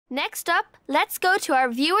Next up, let's go to our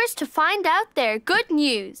viewers to find out their good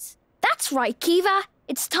news. That's right, Kiva.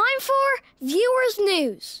 It's time for Viewers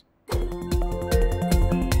News.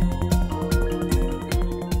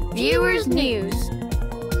 Viewers News.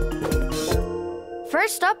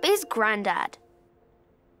 First up is Grandad.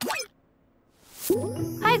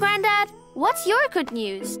 Hi, Grandad. What's your good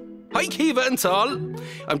news? Hi, Kiva and Saul.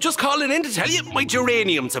 I'm just calling in to tell you my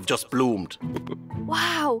geraniums have just bloomed.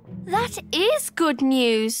 Wow, that is good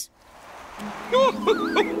news.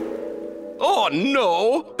 Oh,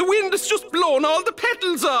 no. The wind has just blown all the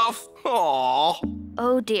petals off. Aww.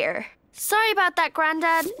 Oh, dear. Sorry about that,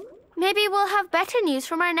 Grandad. Maybe we'll have better news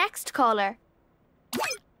from our next caller.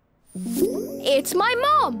 It's my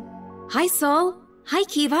mom. Hi, Saul. Hi,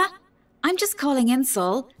 Kiva. I'm just calling in,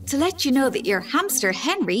 Saul, to let you know that your hamster,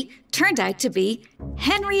 Henry, turned out to be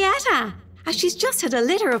Henrietta, as she's just had a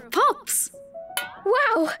litter of pups.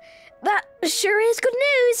 Wow, that sure is good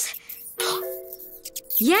news.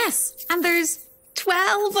 Yes, and there's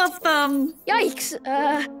 12 of them. Yikes,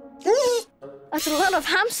 that's a lot of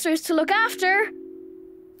hamsters to look after.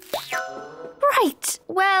 Right,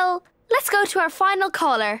 well, let's go to our final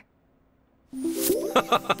caller.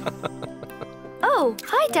 Oh,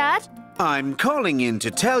 hi, Dad. I'm calling in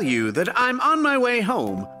to tell you that I'm on my way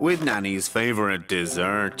home with Nanny's favourite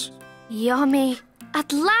dessert. Yummy.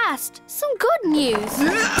 At last, some good news.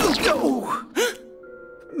 Oh,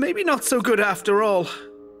 maybe not so good after all.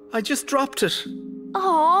 I just dropped it.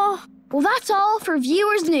 Aww. Well, that's all for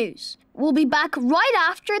Viewers News. We'll be back right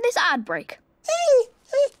after this ad break.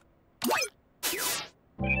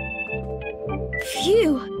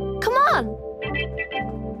 Phew. Come on.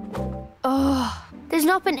 Oh, there's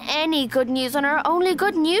not been any good news on our only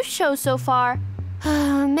good news show so far.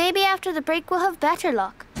 Maybe after the break we'll have better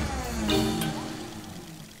luck.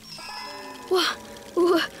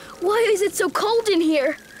 Why is it so cold in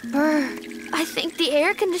here? Brr, I think the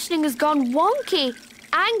air conditioning has gone wonky.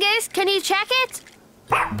 Angus, can you check it?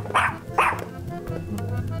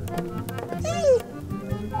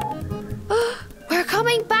 We're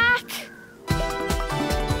coming back.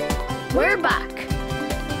 We're back.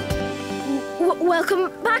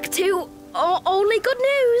 Welcome back to Only Good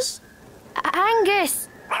News. Angus,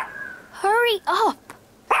 hurry up.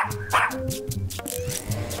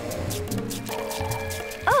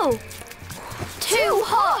 Oh, too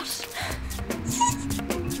hot.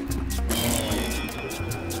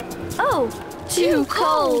 Oh, too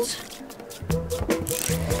cold.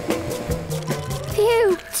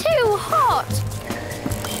 Phew, too hot.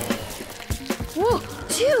 Whoa,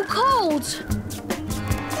 too cold.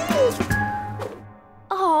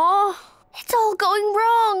 Aw, it's all going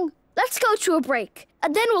wrong. Let's go to a break,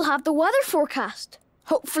 and then we'll have the weather forecast.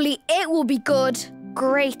 Hopefully it will be good.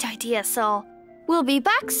 Great idea, Saul. We'll be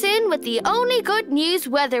back soon with the Only Good News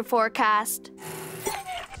weather forecast.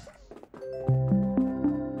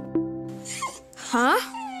 Huh?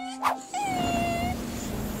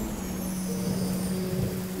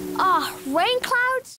 Rain clouds?